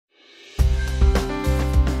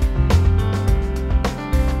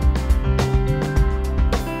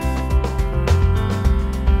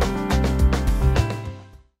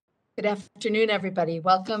Good afternoon, everybody.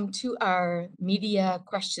 Welcome to our media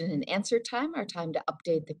question and answer time, our time to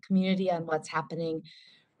update the community on what's happening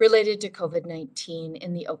related to COVID-19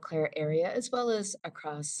 in the Eau Claire area, as well as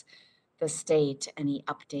across the state, any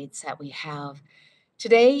updates that we have.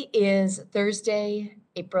 Today is Thursday,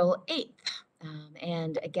 April 8th.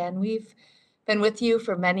 And again, we've been with you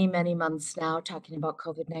for many, many months now talking about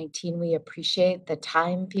COVID-19. We appreciate the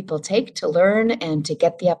time people take to learn and to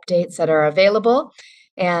get the updates that are available.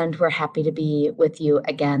 And we're happy to be with you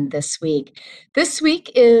again this week. This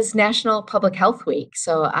week is National Public Health Week.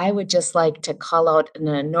 So I would just like to call out an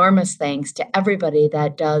enormous thanks to everybody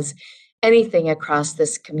that does anything across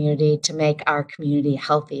this community to make our community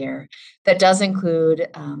healthier. That does include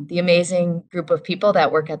the amazing group of people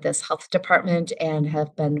that work at this health department and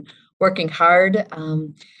have been working hard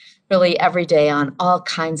really every day on all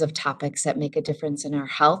kinds of topics that make a difference in our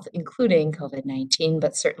health, including COVID-19,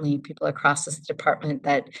 but certainly people across this department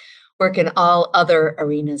that work in all other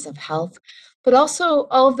arenas of health, but also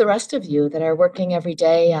all of the rest of you that are working every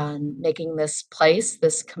day on making this place,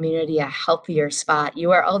 this community, a healthier spot.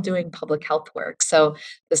 You are all doing public health work. So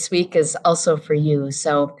this week is also for you.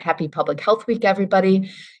 So happy Public Health Week, everybody.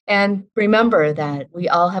 And remember that we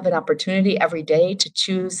all have an opportunity every day to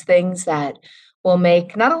choose things that will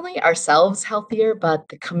make not only ourselves healthier, but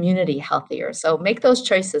the community healthier. So make those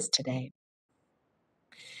choices today.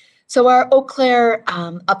 So our Eau Claire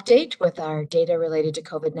update with our data related to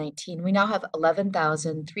COVID-19, we now have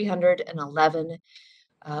 11,311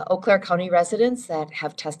 Eau Claire County residents that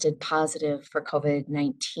have tested positive for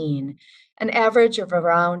COVID-19, an average of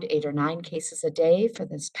around 8 or 9 cases a day for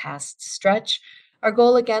this past stretch. Our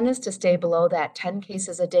goal again is to stay below that 10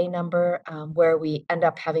 cases a day number where we end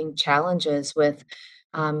up having challenges with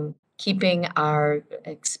keeping our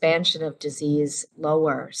expansion of disease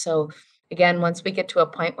lower. So again, once we get to a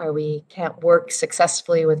point where we can't work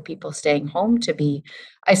successfully with people staying home to be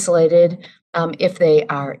isolated, if they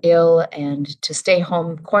are ill, and to stay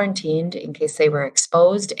home quarantined in case they were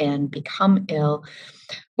exposed and become ill,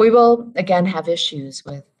 we will again have issues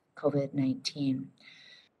with COVID-19.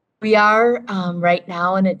 We are right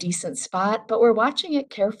now in a decent spot, but we're watching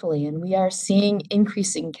it carefully, and we are seeing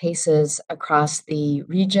increasing cases across the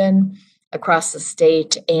region, across the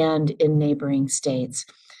state, and in neighboring states.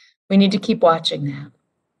 We need to keep watching that.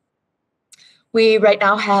 We right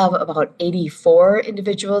now have about 84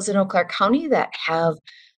 individuals in Eau Claire County that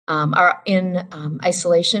are in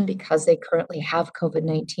isolation because they currently have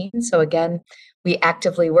COVID-19. So again, we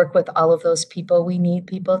actively work with all of those people. We need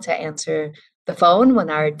people to answer the phone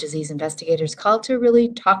when our disease investigators call to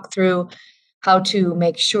really talk through how to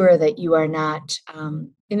make sure that you are not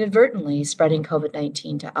inadvertently spreading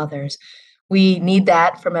COVID-19 to others. We need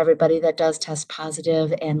that from everybody that does test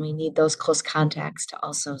positive, and we need those close contacts to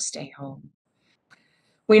also stay home.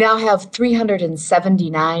 We now have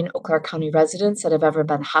 379 Eau Claire County residents that have ever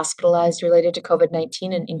been hospitalized related to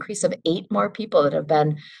COVID-19, an increase of 8 more people that have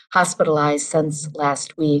been hospitalized since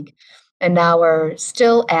last week. And now we're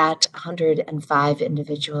still at 105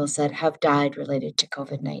 individuals that have died related to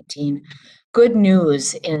COVID-19. Good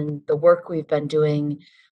news in the work we've been doing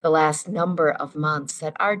the last number of months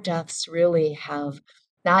that our deaths really have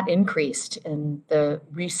not increased in the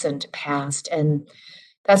recent past. And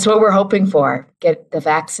that's what we're hoping for, get the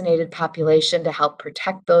vaccinated population to help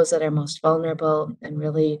protect those that are most vulnerable and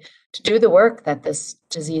really to do the work that this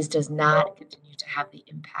disease does not continue to have the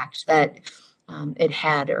impact that it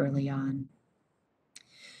had early on.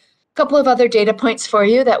 A couple of other data points for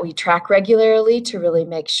you that we track regularly to really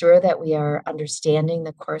make sure that we are understanding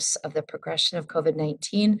the course of the progression of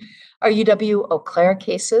COVID-19 are UW Eau Claire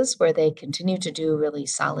cases, where they continue to do really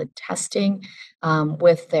solid testing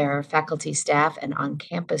with their faculty, staff, and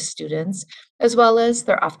on-campus students, as well as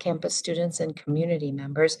their off-campus students and community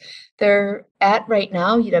members. They're at right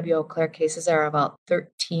now, UW Eau Claire cases are about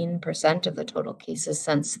 13% of the total cases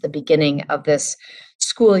since the beginning of this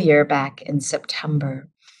school year back in September.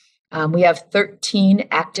 We have 13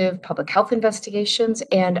 active public health investigations,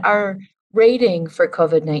 and our rating for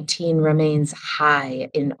COVID-19 remains high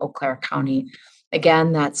in Eau Claire County.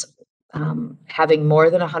 Again, that's having more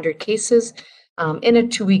than 100 cases in a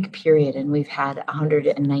 2-week period, and we've had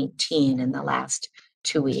 119 in the last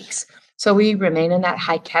 2 weeks. So we remain in that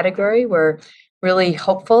high category. We're really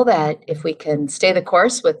hopeful that if we can stay the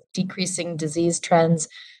course with decreasing disease trends,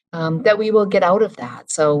 that we will get out of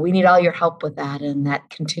that. So we need all your help with that, and that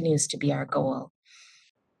continues to be our goal.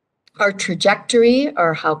 Our trajectory,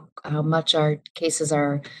 or how much our cases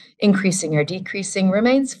are increasing or decreasing,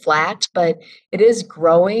 remains flat, but it is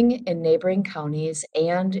growing in neighboring counties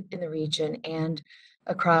and in the region and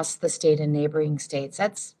across the state and neighboring states.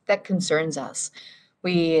 That concerns us.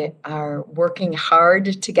 We are working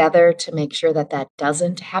hard together to make sure that that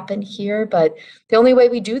doesn't happen here, but the only way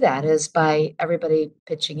we do that is by everybody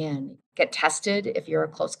pitching in. Get tested if you're a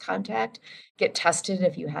close contact, get tested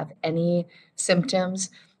if you have any symptoms,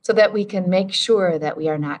 so that we can make sure that we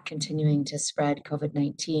are not continuing to spread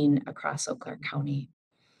COVID-19 across Eau Claire County.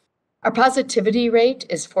 Our positivity rate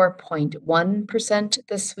is 4.1%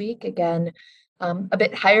 this week. Again, a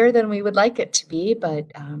bit higher than we would like it to be, but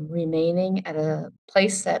remaining at a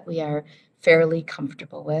place that we are fairly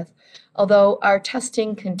comfortable with. Although our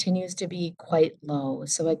testing continues to be quite low.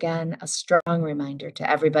 So again, a strong reminder to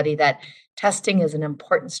everybody that testing is an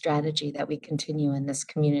important strategy that we continue in this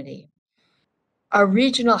community. Our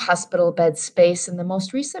regional hospital bed space in the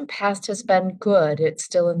most recent past has been good. It's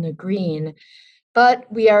still in the green, but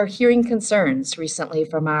we are hearing concerns recently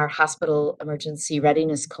from our Hospital Emergency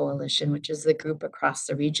Readiness Coalition, which is the group across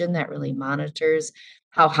the region that really monitors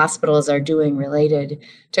how hospitals are doing related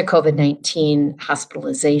to COVID-19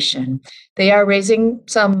 hospitalization. They are raising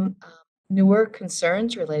some newer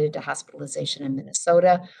concerns related to hospitalization in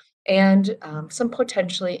Minnesota and some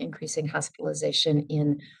potentially increasing hospitalization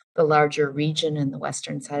in the larger region in the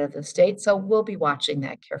western side of the state. So we'll be watching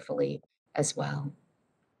that carefully as well.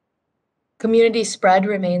 Community spread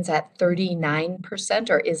remains at 39%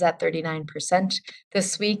 or is at 39%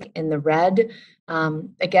 this week in the red.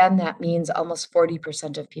 Again, that means almost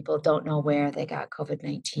 40% of people don't know where they got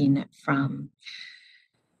COVID-19 from.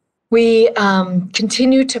 We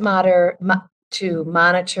continue to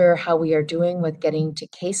monitor how we are doing with getting to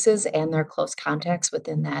cases and their close contacts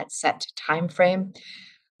within that set time frame.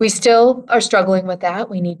 We still are struggling with that.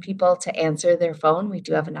 We need people to answer their phone. We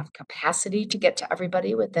do have enough capacity to get to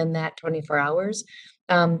everybody within that 24 hours.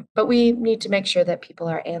 But we need to make sure that people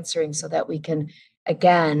are answering so that we can,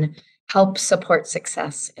 again, help support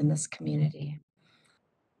success in this community.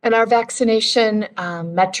 And our vaccination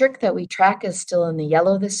metric that we track is still in the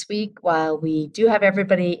yellow this week. While we do have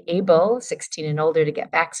everybody able, 16 and older, to get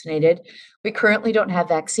vaccinated, we currently don't have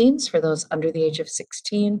vaccines for those under the age of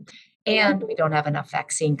 16, and we don't have enough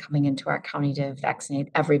vaccine coming into our county to vaccinate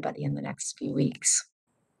everybody in the next few weeks.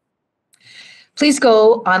 Please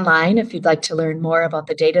go online if you'd like to learn more about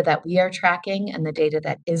the data that we are tracking and the data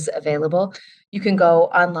that is available. You can go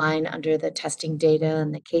online under the testing data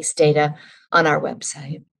and the case data on our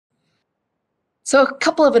website. So a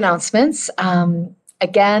couple of announcements.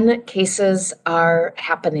 Again, cases are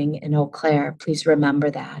happening in Eau Claire. Please remember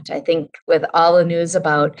that. I think with all the news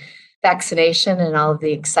about vaccination and all of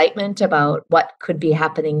the excitement about what could be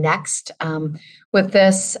happening next with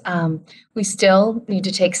this, we still need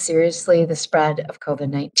to take seriously the spread of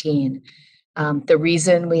COVID-19. The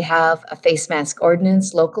reason we have a face mask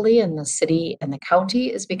ordinance locally in the city and the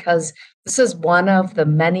county is because this is one of the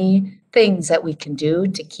many things that we can do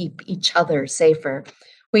to keep each other safer.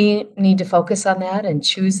 We need to focus on that and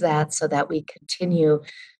choose that so that we continue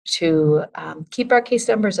to keep our case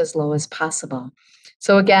numbers as low as possible.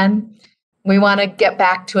 So again, we want to get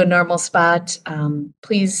back to a normal spot.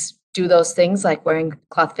 Please do those things like wearing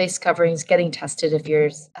cloth face coverings, getting tested if you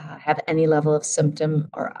have any level of symptoms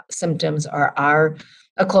or are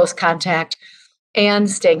a close contact, and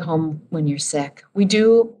staying home when you're sick. We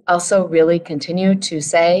do also really continue to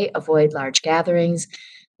say avoid large gatherings.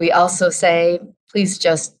 We also say please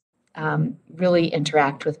just really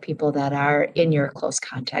interact with people that are in your close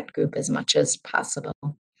contact group as much as possible.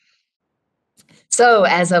 So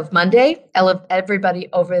as of Monday, everybody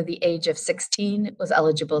over the age of 16 was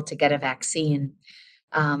eligible to get a vaccine.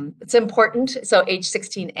 It's important. So age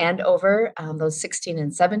 16 and over, those 16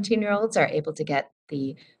 and 17-year-olds are able to get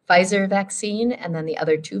the Pfizer vaccine, and then the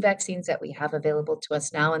other two vaccines that we have available to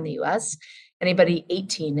us now in the US, anybody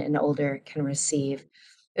 18 and older can receive.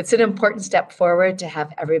 It's an important step forward to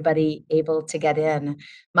have everybody able to get in.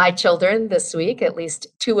 My children this week, at least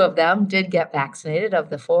two of them did get vaccinated of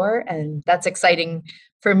the four, and that's exciting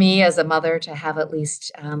for me as a mother to have at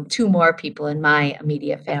least two more people in my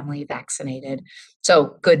immediate family vaccinated.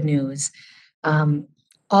 So good news.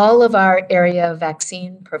 All of our area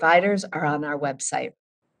vaccine providers are on our website.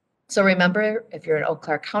 So remember, if you're an Eau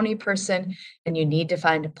Claire County person and you need to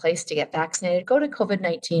find a place to get vaccinated, go to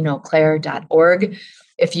covid19eauclaire.org.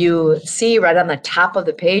 If you see right on the top of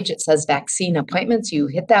the page, it says vaccine appointments, you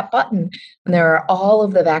hit that button, and there are all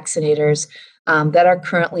of the vaccinators that are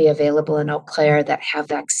currently available in Eau Claire that have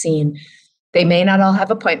vaccine. They may not all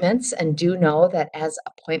have appointments, and do know that as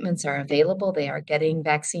appointments are available, they are getting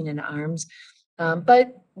vaccine in arms.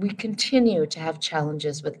 But we continue to have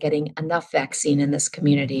challenges with getting enough vaccine in this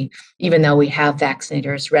community, even though we have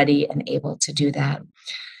vaccinators ready and able to do that.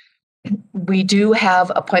 We do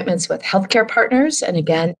have appointments with healthcare partners. And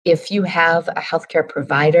again, if you have a healthcare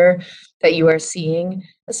provider that you are seeing,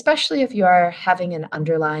 especially if you are having an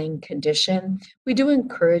underlying condition, we do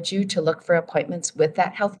encourage you to look for appointments with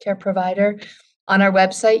that healthcare provider. On our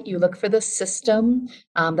website, you look for the system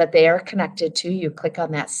that they are connected to. You click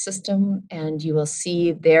on that system and you will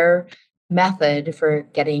see their method for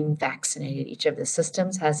getting vaccinated. Each of the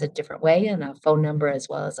systems has a different way and a phone number as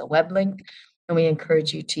well as a web link. And we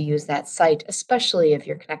encourage you to use that site, especially if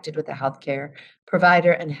you're connected with a healthcare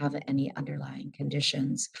provider and have any underlying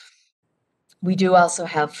conditions. We do also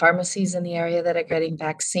have pharmacies in the area that are getting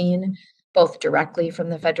vaccine, both directly from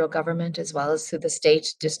the federal government as well as through the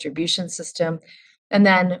state distribution system. And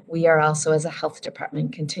then we are also, as a health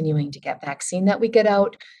department, continuing to get vaccine that we get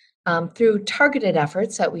out through targeted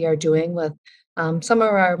efforts that we are doing with some of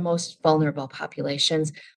our most vulnerable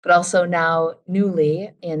populations, but also now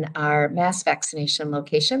newly in our mass vaccination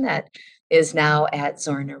location that is now at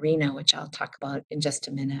Zorn Arena, which I'll talk about in just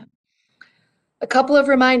a minute. A couple of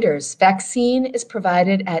reminders. Vaccine is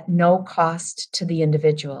provided at no cost to the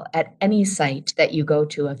individual at any site that you go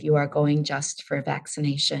to if you are going just for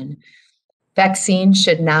vaccination. Vaccine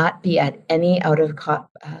should not be at any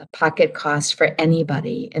out-of-pocket cost for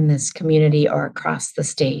anybody in this community or across the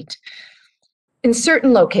state. In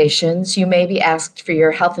certain locations, you may be asked for your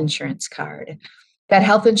health insurance card. That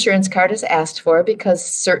health insurance card is asked for because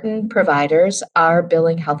certain providers are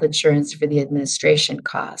billing health insurance for the administration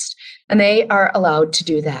cost, and they are allowed to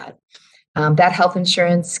do that. That health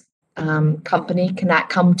insurance company cannot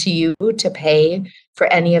come to you to pay for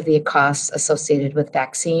any of the costs associated with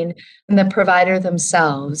vaccine, and the provider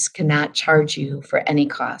themselves cannot charge you for any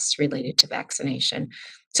costs related to vaccination.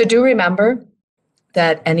 So do remember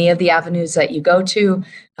that any of the avenues that you go to,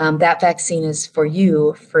 that vaccine is for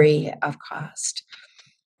you free of cost.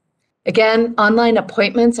 Again, online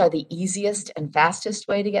appointments are the easiest and fastest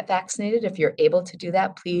way to get vaccinated. If you're able to do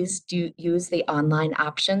that, please do use the online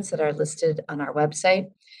options that are listed on our website.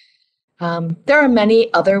 There are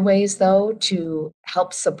many other ways, though, to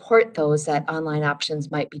help support those that online options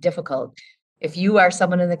might be difficult. If you are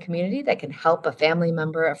someone in the community that can help a family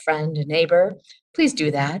member, a friend, a neighbor, please do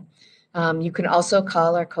that. You can also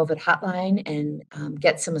call our COVID hotline and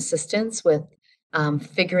get some assistance with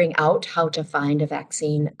figuring out how to find a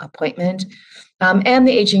vaccine appointment. And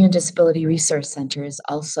the Aging and Disability Resource Center is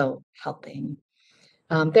also helping.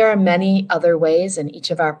 There are many other ways, and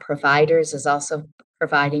each of our providers is also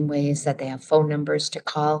providing ways that they have phone numbers to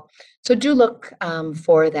call. So do look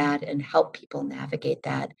for that and help people navigate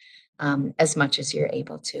that as much as you're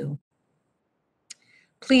able to.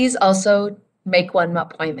 Please also make one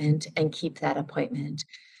appointment and keep that appointment.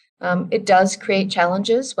 It does create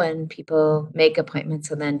challenges when people make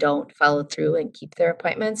appointments and then don't follow through and keep their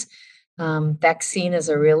appointments. Vaccine is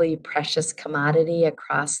a really precious commodity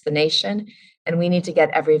across the nation, and we need to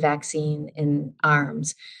get every vaccine in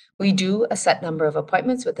arms. We do a set number of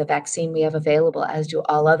appointments with the vaccine we have available, as do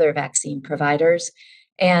all other vaccine providers,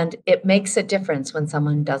 and it makes a difference when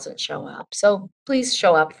someone doesn't show up. So please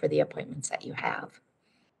show up for the appointments that you have.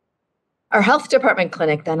 Our health department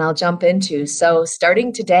clinic, then I'll jump into. So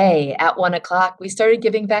starting today at 1 o'clock, we started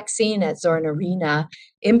giving vaccine at Zorn Arena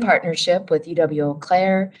in partnership with UW Eau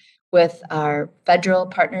Claire, with our federal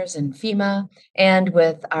partners in FEMA, and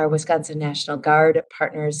with our Wisconsin National Guard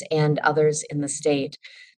partners and others in the state.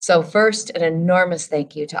 So first, an enormous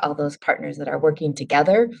thank you to all those partners that are working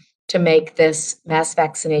together to make this mass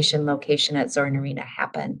vaccination location at Zorn Arena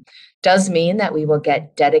happen. Does mean that we will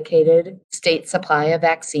get dedicated state supply of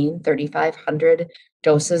vaccine, 3,500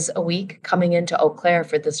 doses a week coming into Eau Claire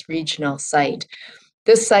for this regional site.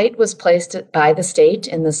 This site was placed by the state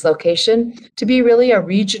in this location to be really a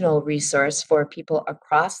regional resource for people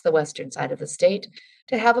across the western side of the state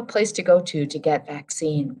to have a place to go to get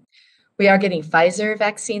vaccine. We are getting Pfizer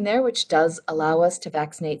vaccine there, which does allow us to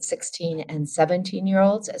vaccinate 16 and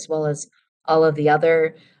 17-year-olds, as well as all of the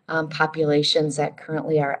other populations that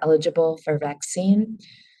currently are eligible for vaccine.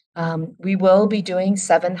 We will be doing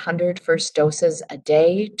 700 first doses a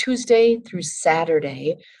day, Tuesday through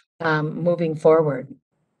Saturday, moving forward.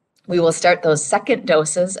 We will start those second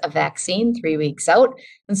doses of vaccine 3 weeks out.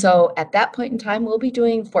 And so at that point in time, we'll be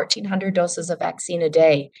doing 1,400 doses of vaccine a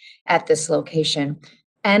day at this location.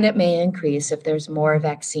 And it may increase if there's more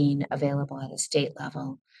vaccine available at a state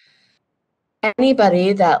level.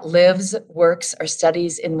 Anybody that lives, works, or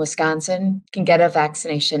studies in Wisconsin can get a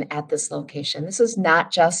vaccination at this location. This is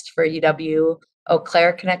not just for UW Eau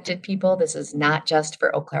Claire connected people. This is not just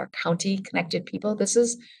for Eau Claire County connected people. This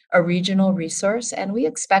is a regional resource, and we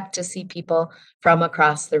expect to see people from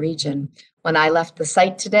across the region. When I left the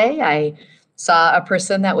site today, I saw a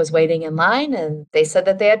person that was waiting in line, and they said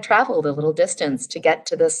that they had traveled a little distance to get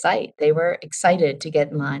to this site. They were excited to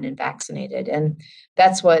get in line and vaccinated, and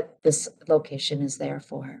that's what this location is there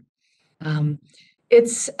for. Um,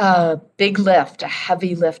 it's a big lift, a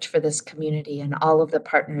heavy lift for this community and all of the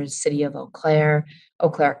partners, City of Eau Claire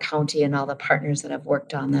County, and all the partners that have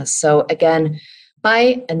worked on this. So again,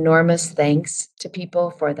 my enormous thanks to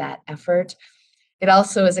people for that effort. It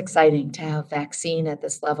also is exciting to have vaccine at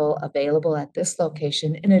this level available at this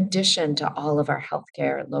location, in addition to all of our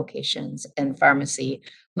healthcare locations and pharmacy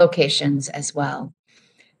locations as well.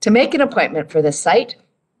 To make an appointment for this site,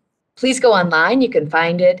 please go online. You can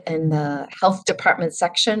find it in the health department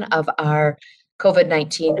section of our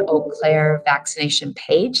COVID-19 Eau Claire vaccination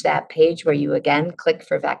page, that page where you again click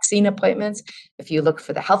for vaccine appointments. If you look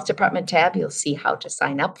for the health department tab, you'll see how to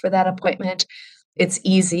sign up for that appointment. It's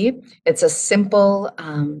easy. It's a simple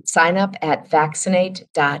sign up at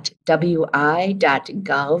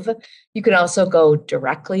vaccinate.wi.gov. You can also go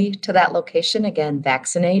directly to that location, again,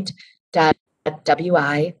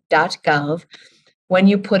 vaccinate.wi.gov. When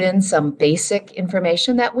you put in some basic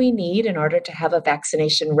information that we need in order to have a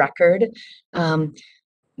vaccination record,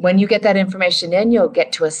 when you get that information in, you'll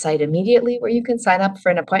get to a site immediately where you can sign up for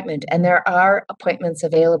an appointment. And there are appointments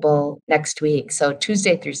available next week. So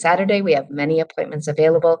Tuesday through Saturday, we have many appointments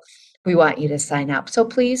available. We want you to sign up. So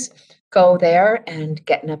please go there and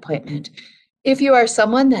get an appointment. If you are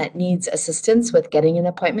someone that needs assistance with getting an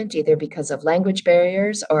appointment, either because of language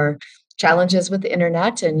barriers or challenges with the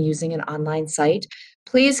internet and using an online site,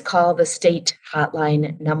 please call the state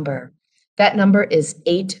hotline number. That number is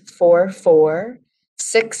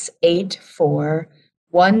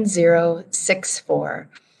 844-684-1064.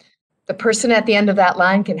 The person at the end of that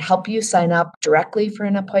line can help you sign up directly for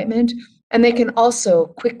an appointment, and they can also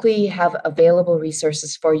quickly have available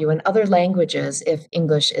resources for you in other languages if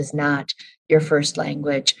English is not your first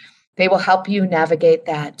language. They will help you navigate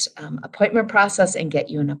that appointment process and get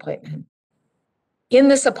you an appointment. In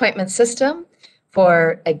this appointment system,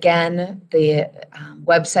 for, again, the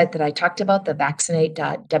website that I talked about, the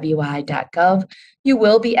vaccinate.wi.gov, you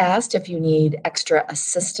will be asked if you need extra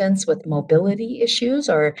assistance with mobility issues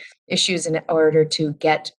or issues in order to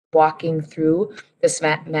get walking through this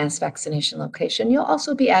mass vaccination location. You'll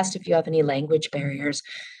also be asked if you have any language barriers.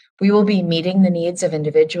 We will be meeting the needs of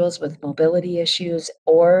individuals with mobility issues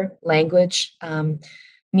or language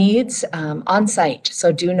needs on site.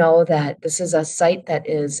 So do know that this is a site that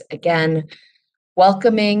is, again,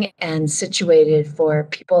 welcoming and situated for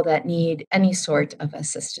people that need any sort of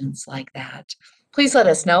assistance like that. Please let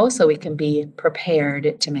us know so we can be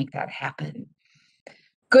prepared to make that happen.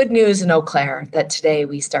 Good news in Eau Claire that today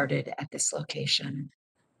we started at this location.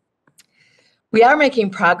 We are making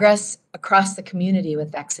progress across the community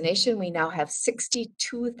with vaccination. We now have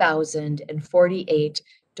 62,048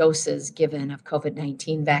 doses given of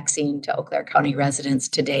COVID-19 vaccine to Eau Claire County residents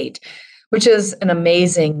to date, which is an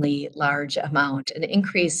amazingly large amount, an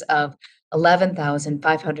increase of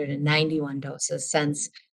 11,591 doses since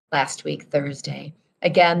last week, Thursday.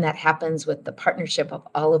 Again, that happens with the partnership of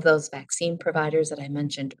all of those vaccine providers that I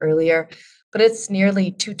mentioned earlier, but it's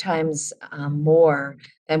nearly 2 times more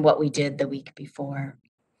than what we did the week before.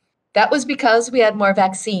 That was because we had more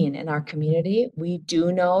vaccine in our community. We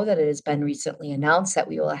do know that it has been recently announced that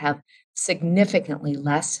we will have significantly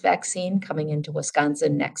less vaccine coming into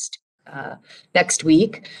Wisconsin next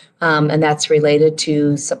week, and that's related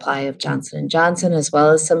to supply of Johnson & Johnson, as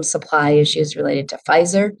well as some supply issues related to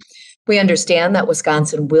Pfizer. We understand that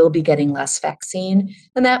Wisconsin will be getting less vaccine,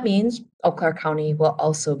 and that means Eau Claire County will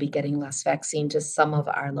also be getting less vaccine to some of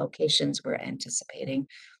our locations we're anticipating.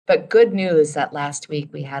 But good news that last week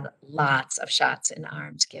we had lots of shots in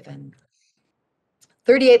arms given.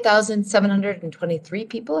 38,723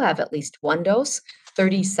 people have at least one dose.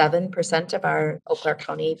 37% of our Eau Claire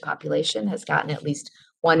County population has gotten at least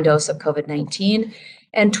one dose of COVID-19,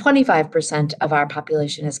 and 25% of our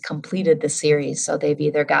population has completed the series. So they've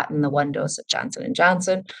either gotten the one dose of Johnson &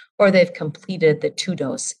 Johnson or they've completed the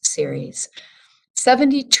 2-dose series.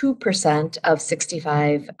 72% of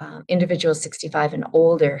individuals 65 and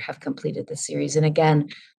older have completed the series. And again,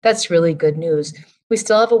 that's really good news. We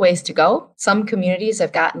still have a ways to go. Some communities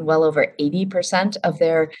have gotten well over 80% of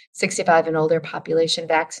their 65 and older population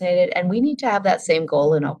vaccinated, and we need to have that same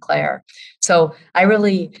goal in Eau Claire. So I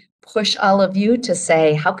really push all of you to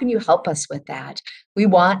say, how can you help us with that? We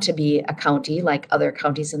want to be a county like other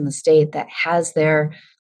counties in the state that has their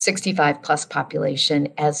 65 plus population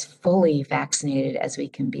as fully vaccinated as we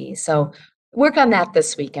can be. So work on that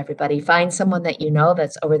this week, everybody. Find someone that you know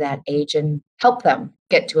that's over that age and help them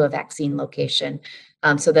get to a vaccine location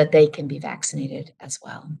so that they can be vaccinated as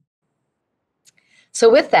well. So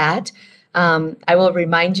with that, I will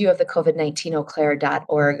remind you of the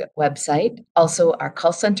COVID-19eauclair.org website, also our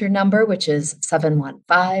call center number, which is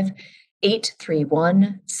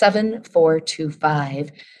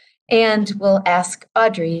 715-831-7425. And we'll ask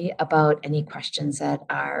Audrey about any questions that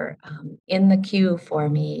are in the queue for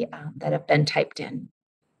me that have been typed in.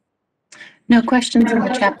 No questions in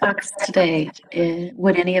the chat box today.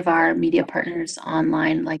 Would any of our media partners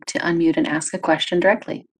online like to unmute and ask a question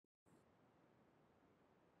directly?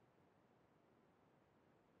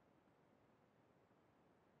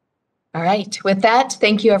 All right. With that,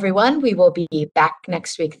 thank you, everyone. We will be back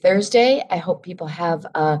next week, Thursday. I hope people have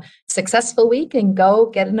a successful week and go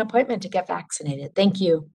get an appointment to get vaccinated. Thank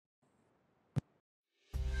you.